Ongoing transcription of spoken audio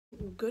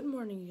Good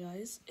morning, you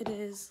guys. It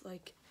is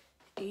like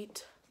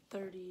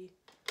 8:30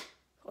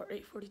 or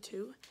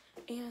 8:42,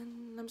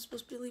 and I'm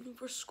supposed to be leaving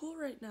for school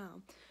right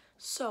now.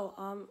 So,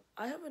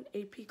 I have an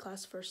AP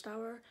class first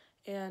hour,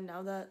 and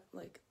now that,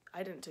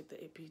 I didn't take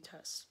the AP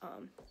test.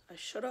 I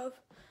should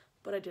have,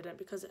 but I didn't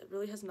because it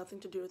really has nothing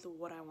to do with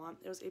what I want.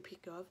 It was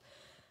AP Gov.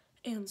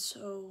 And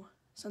so,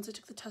 since I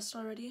took the test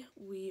already,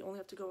 we only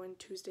have to go in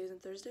Tuesdays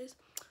and Thursdays.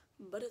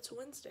 But it's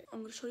Wednesday.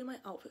 I'm gonna show you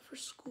my outfit for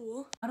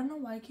school. I don't know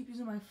why I keep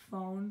using my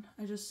phone.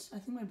 I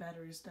think my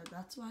battery's dead,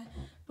 that's why.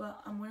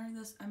 But I'm wearing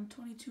this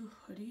M22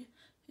 hoodie.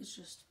 It's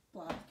just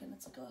black and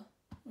it's like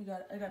I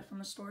got it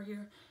from a store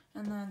here.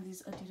 And then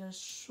these Adidas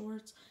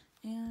shorts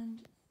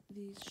and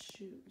these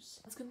shoes.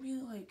 It's gonna be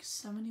like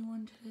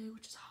 71 today,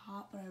 which is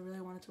hot, but I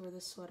really wanted to wear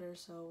this sweater,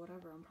 so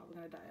whatever, I'm probably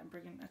gonna die. I'm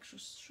bringing an extra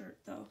shirt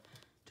though,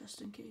 just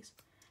in case.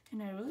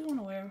 And I really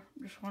wanna wear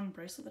just one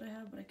bracelet that I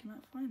have, but I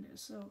cannot find it,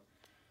 so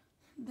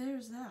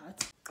there's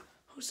that.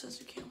 Who says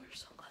you can't wear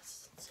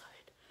sunglasses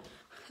inside?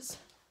 Because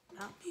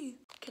not me.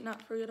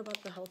 Cannot forget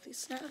about the healthy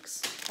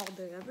snacks all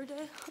day, every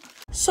day.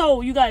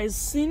 So, you guys,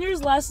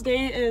 seniors' last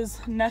day is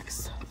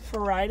next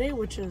Friday,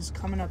 which is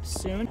coming up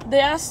soon. They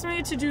asked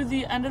me to do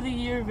the end of the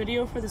year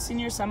video for the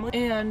senior assembly,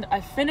 and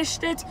I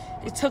finished it.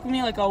 It took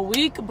me like a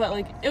week, but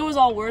it was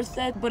all worth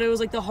it. But it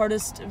was like the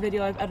hardest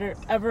video I've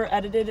ever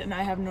edited, and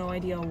I have no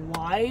idea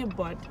why,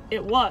 but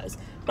it was.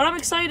 But I'm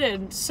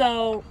excited,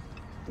 so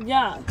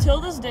yeah,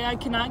 till this day, I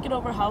cannot get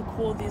over how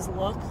cool these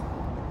look.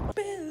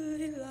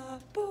 Billy La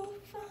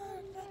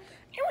Bufanda.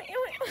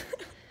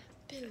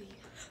 Billy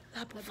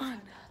La Bufanda.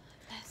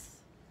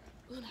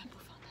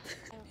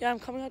 Yeah, I'm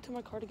coming out to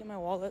my car to get my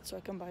wallet so I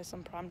can buy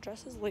some prom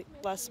dresses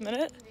last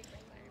minute.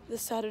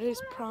 This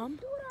Saturday's prom.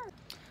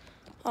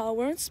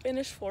 We're in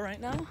Spanish 4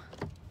 right now.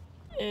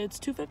 It's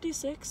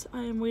 2:56.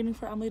 I am waiting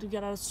for Emily to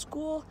get out of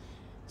school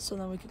so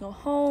then we can go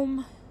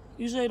home.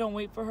 Usually I don't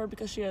wait for her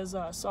because she has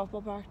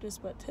softball practice,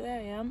 but today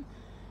I am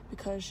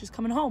because she's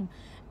coming home.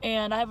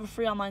 And I have a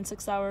free online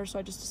 6 hours, so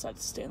I just decided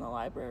to stay in the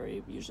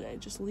library. Usually I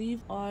just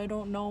leave. I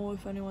don't know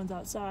if anyone's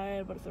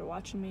outside, but if they're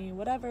watching me,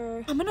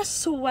 whatever. I'm in a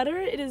sweater.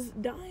 It is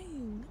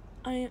dying.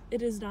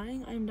 It is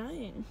dying. I am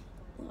dying.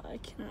 I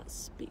cannot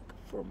speak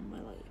for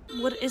my life.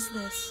 What is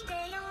this?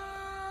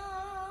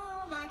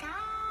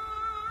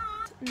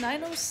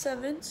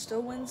 9:07,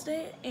 still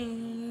Wednesday,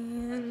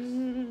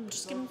 and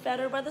just getting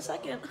fatter by the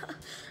second.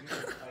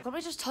 Let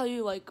me just tell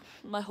you,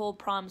 my whole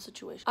prom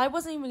situation. I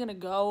wasn't even gonna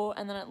go,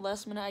 and then at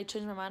last minute, I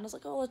changed my mind. I was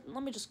like, oh,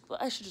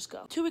 I should just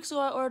go. 2 weeks ago,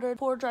 I ordered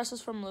 4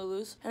 dresses from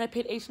Lulu's, and I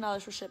paid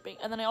 $18 for shipping.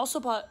 And then I also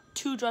bought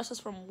 2 dresses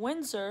from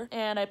Windsor,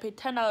 and I paid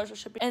 $10 for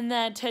shipping. And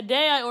then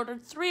today, I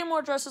ordered 3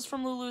 more dresses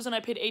from Lulu's, and I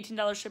paid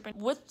 $18 shipping.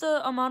 With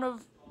the amount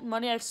of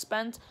money I've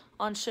spent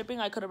on shipping,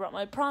 I could have brought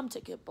my prom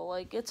ticket,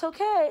 but it's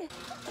okay.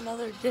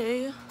 Another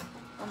day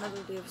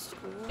of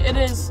school. It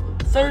is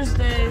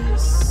Thursday,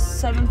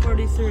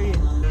 7:43.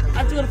 I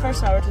have to go to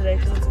first hour today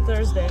because it's a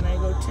Thursday and I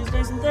go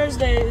Tuesdays and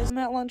Thursdays. I'm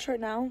at lunch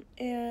right now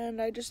and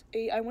I just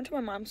ate. I went to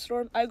my mom's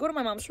store. I go to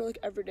my mom's store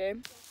every day.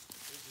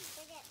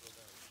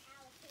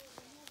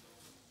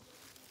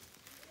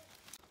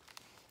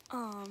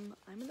 I'm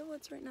in the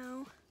woods right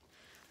now.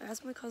 I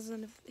asked my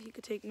cousin if he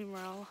could take me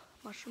morel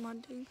mushroom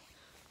hunting.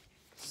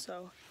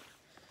 So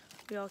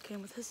we all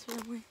came with his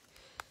family,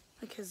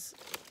 his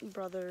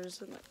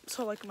brothers, and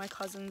so my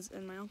cousins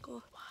and my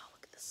uncle. Wow,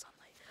 look at the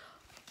sunlight.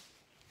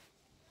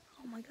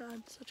 Oh my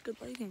god, such good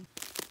lighting.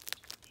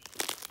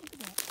 Look at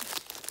that.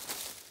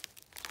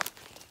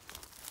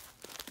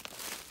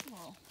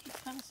 Well, it's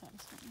kind of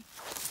satisfying.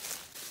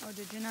 Oh,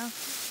 did you know?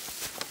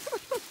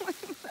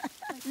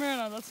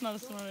 Marina, that's not a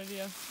smart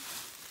idea.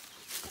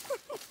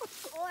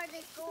 Or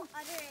they go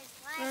under his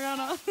leg.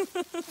 Mariana.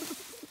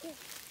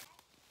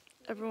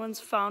 Everyone's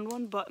found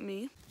one but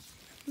me.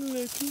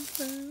 Look, who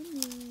found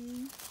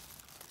one.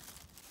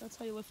 That's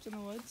how you lift in the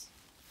woods.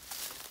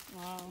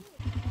 Wow.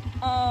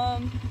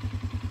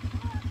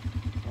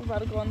 We're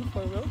about to go on the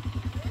 4-wheel.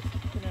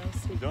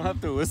 You don't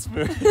have to whisper.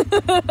 We're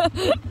about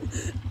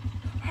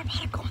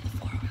to go on the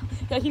 4-wheel.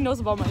 Yeah, he knows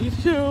about my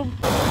YouTube.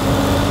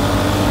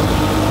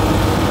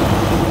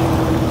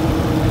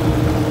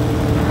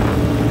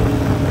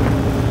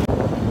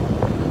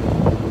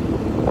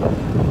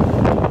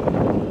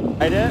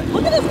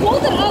 Look at this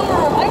golden hour!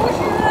 I wish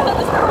you knew how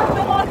this perfect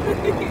on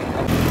me.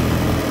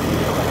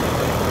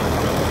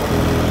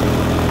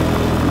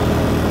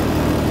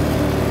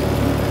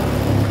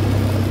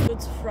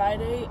 It's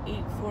Friday,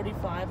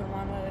 8:45, and I'm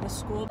on my way to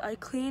school. I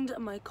cleaned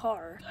my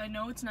car. I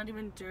know it's not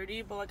even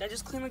dirty, but I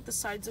just cleaned the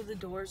sides of the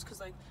doors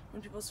because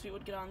when people's feet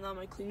would get on them,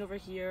 I cleaned over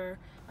here.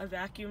 I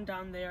vacuumed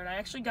down there, and I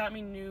actually got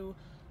me new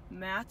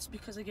mats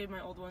because I gave my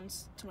old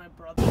ones to my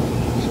brother.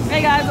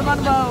 Hey guys, I'm on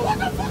the boat.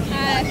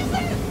 Hi.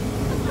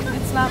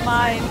 It's not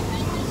mine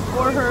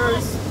or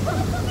hers.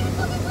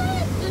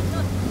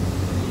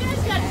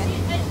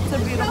 It's a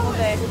beautiful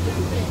day.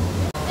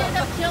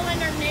 Ended up killing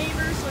her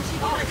neighbor, so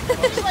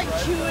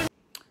she's chewing.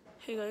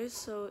 Hey guys,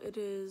 so it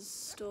is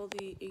still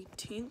the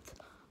 18th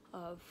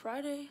of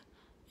Friday,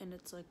 and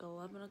it's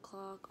 11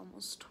 o'clock,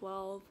 almost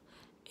 12,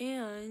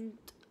 and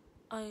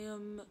I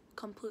am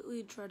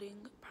completely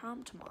dreading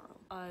prom tomorrow.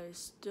 I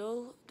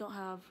still don't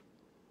have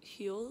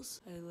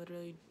heels. I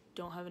literally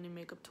don't have any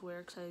makeup to wear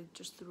because I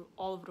just threw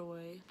all of it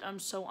away. I'm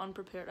so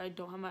unprepared. I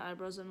don't have my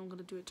eyebrows and I'm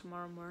gonna do it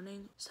tomorrow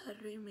morning.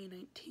 Saturday, May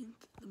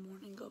 19th, the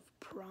morning of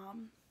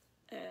prom,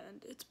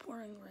 and it's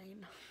pouring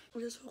rain. I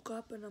just woke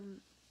up and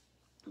I'm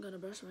gonna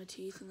brush my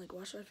teeth and like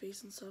wash my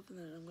face and stuff, and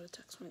then I'm gonna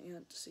text my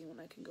aunt to see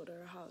when I can go to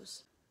her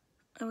house.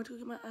 I went to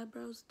get my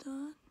eyebrows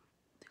done.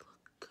 They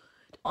look good.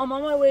 I'm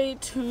on my way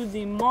to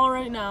the mall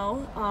right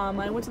now.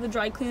 I went to the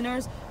dry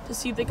cleaners to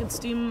see if they could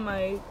steam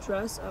my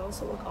dress. I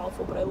also look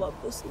awful, but I love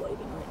this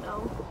lighting right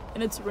now.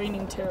 And it's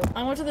raining terribly.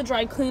 I went to the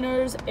dry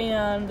cleaners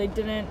and they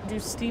didn't do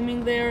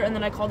steaming there. And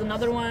then I called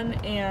another one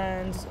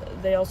and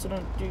they also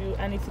don't do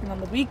anything on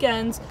the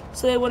weekends.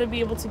 So they wouldn't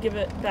be able to give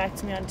it back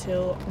to me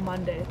until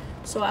Monday.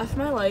 So after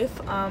my life,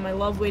 I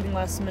love waiting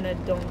last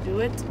minute, don't do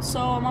it. So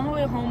I'm on my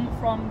way home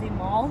from the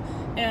mall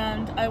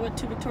and I went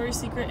to Victoria's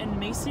Secret and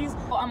Macy's.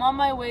 Well, I'm on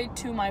my way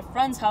to my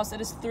friend's house.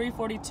 It is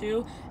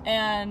 3:42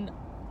 and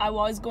I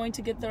was going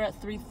to get there at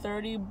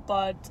 3:30,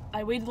 but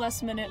I waited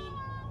last minute.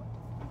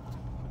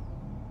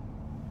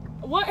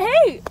 What?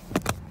 Hey!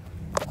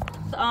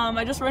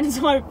 I just ran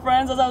into my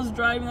friends as I was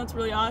driving. That's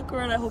really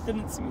awkward. I hope they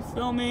didn't see me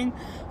filming.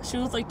 She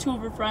was with like 2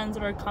 of her friends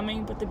that are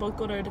coming, but they both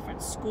go to a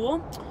different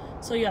school.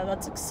 So yeah,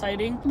 that's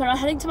exciting. But I'm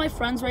heading to my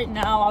friends right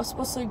now. I was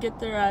supposed to get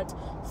there at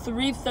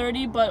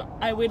 3:30, but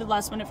I waited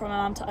last minute for my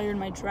mom to iron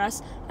my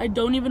dress. I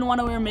don't even want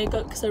to wear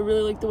makeup because I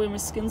really like the way my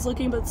skin's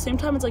looking, but at the same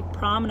time it's like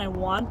prom and I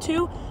want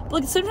to, but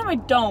like at the same time I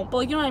don't. But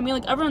like, you know what I mean?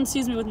 Like everyone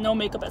sees me with no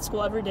makeup at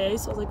school every day,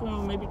 so I was like,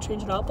 well, maybe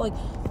change it up. Like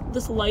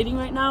this lighting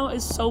right now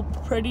is so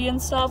pretty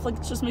and stuff. Like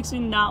it just makes me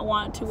not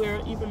want to wear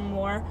it even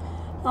more.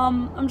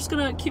 I'm just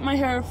gonna keep my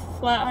hair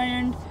flat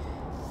ironed,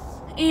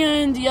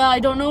 and yeah, I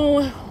don't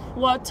know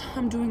what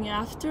I'm doing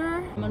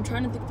after. I'm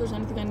trying to think if there's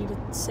anything I need to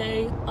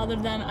say other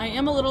than I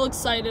am a little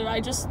excited.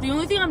 The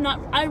only thing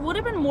I would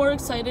have been more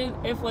excited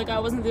if like I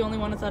wasn't the only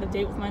one without a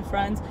date with my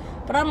friends,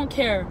 but I don't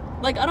care.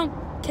 Like I don't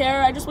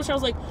care. I just wish I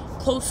was like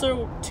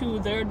closer to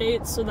their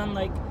dates, so then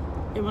like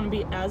it wouldn't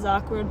be as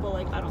awkward, but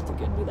like I don't think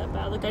it'd be that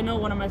bad. Like I know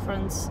one of my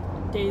friends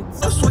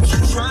dates.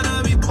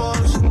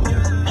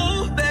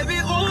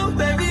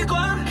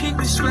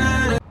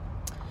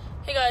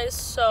 Hey guys,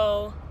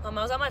 so I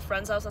was at my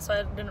friend's house, that's why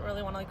I didn't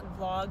really want to like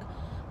vlog,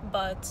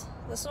 but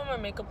this is what my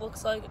makeup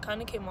looks like. It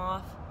kind of came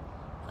off,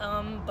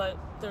 but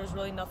there's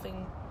really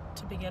nothing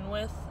to begin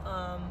with.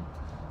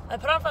 I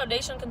put on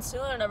foundation,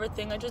 concealer, and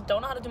everything. I just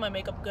don't know how to do my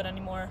makeup good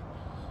anymore.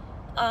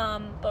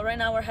 But right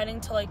now we're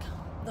heading to like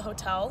the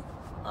hotel,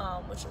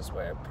 which is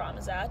where prom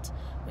is at.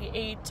 We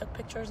ate, took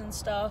pictures and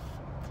stuff,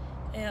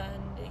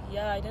 and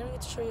yeah, I didn't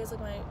get to show you guys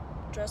like my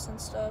dress and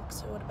stuff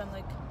because it would have been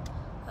like,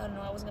 I don't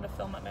know, I wasn't gonna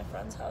film at my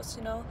friend's house,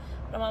 you know?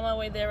 But I'm on my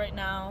way there right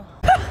now.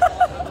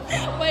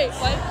 Wait,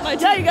 what?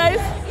 Yeah, you guys.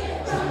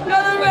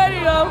 Another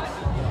video.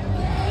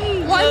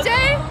 One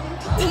day,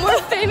 when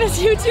we're famous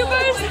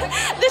YouTubers,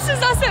 this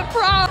is us at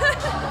prom.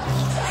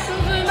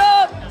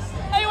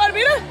 Hey, you wanna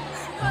meet her?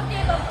 Don't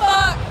give a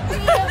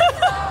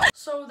fuck.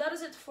 So that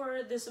is it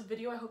for this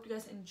video. I hope you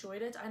guys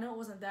enjoyed it. I know it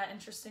wasn't that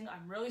interesting.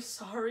 I'm really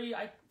sorry.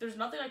 There's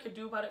nothing I could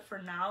do about it for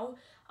now,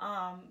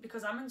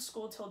 because I'm in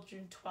school till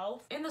June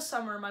 12th. In the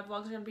summer, my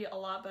vlogs are going to be a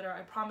lot better.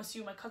 I promise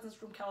you. My cousins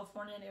from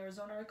California and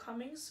Arizona are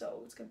coming,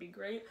 so it's going to be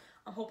great.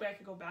 I'm hoping I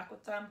could go back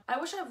with them. I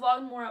wish I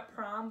vlogged more at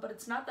prom, but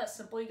it's not that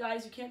simple, you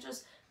guys. You can't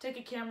just take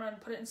a camera and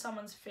put it in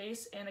someone's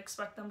face and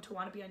expect them to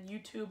want to be on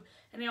YouTube.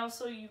 And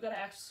also, you got to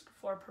ask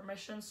for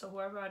permission, so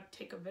whoever I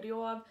take a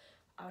video of,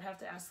 I would have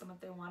to ask them if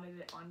they wanted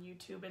it on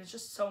YouTube, and it's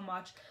just so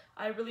much.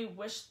 I really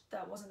wish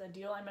that wasn't the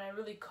deal. I mean, I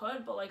really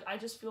could, but like I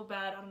just feel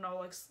bad. I don't know,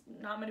 like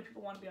not many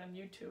people want to be on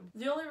YouTube.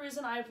 The only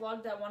reason I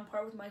vlogged that one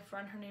part with my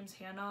friend, her name's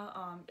Hannah,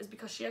 is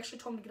because she actually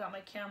told me to get out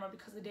my camera,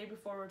 because the day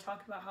before we were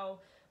talking about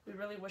how we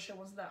really wish it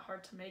wasn't that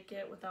hard to make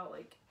it without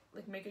like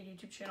make a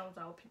YouTube channel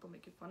without people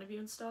making fun of you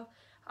and stuff.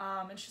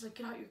 And she's like,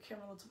 get out your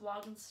camera, let's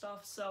vlog and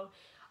stuff. So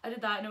I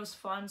did that and it was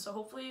fun. So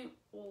hopefully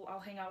I'll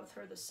hang out with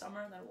her this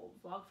summer and then we'll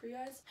vlog for you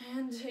guys.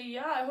 And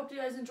yeah, I hope you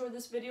guys enjoyed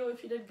this video.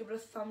 If you did, give it a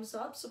thumbs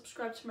up,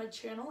 subscribe to my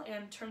channel,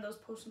 and turn those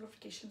post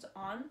notifications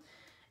on.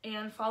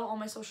 And follow all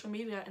my social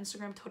media,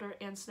 Instagram, Twitter,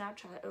 and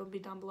Snapchat. It will be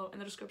down below in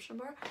the description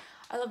bar.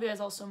 I love you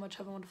guys all so much.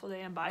 Have a wonderful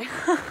day and bye.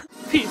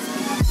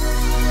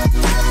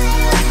 Peace.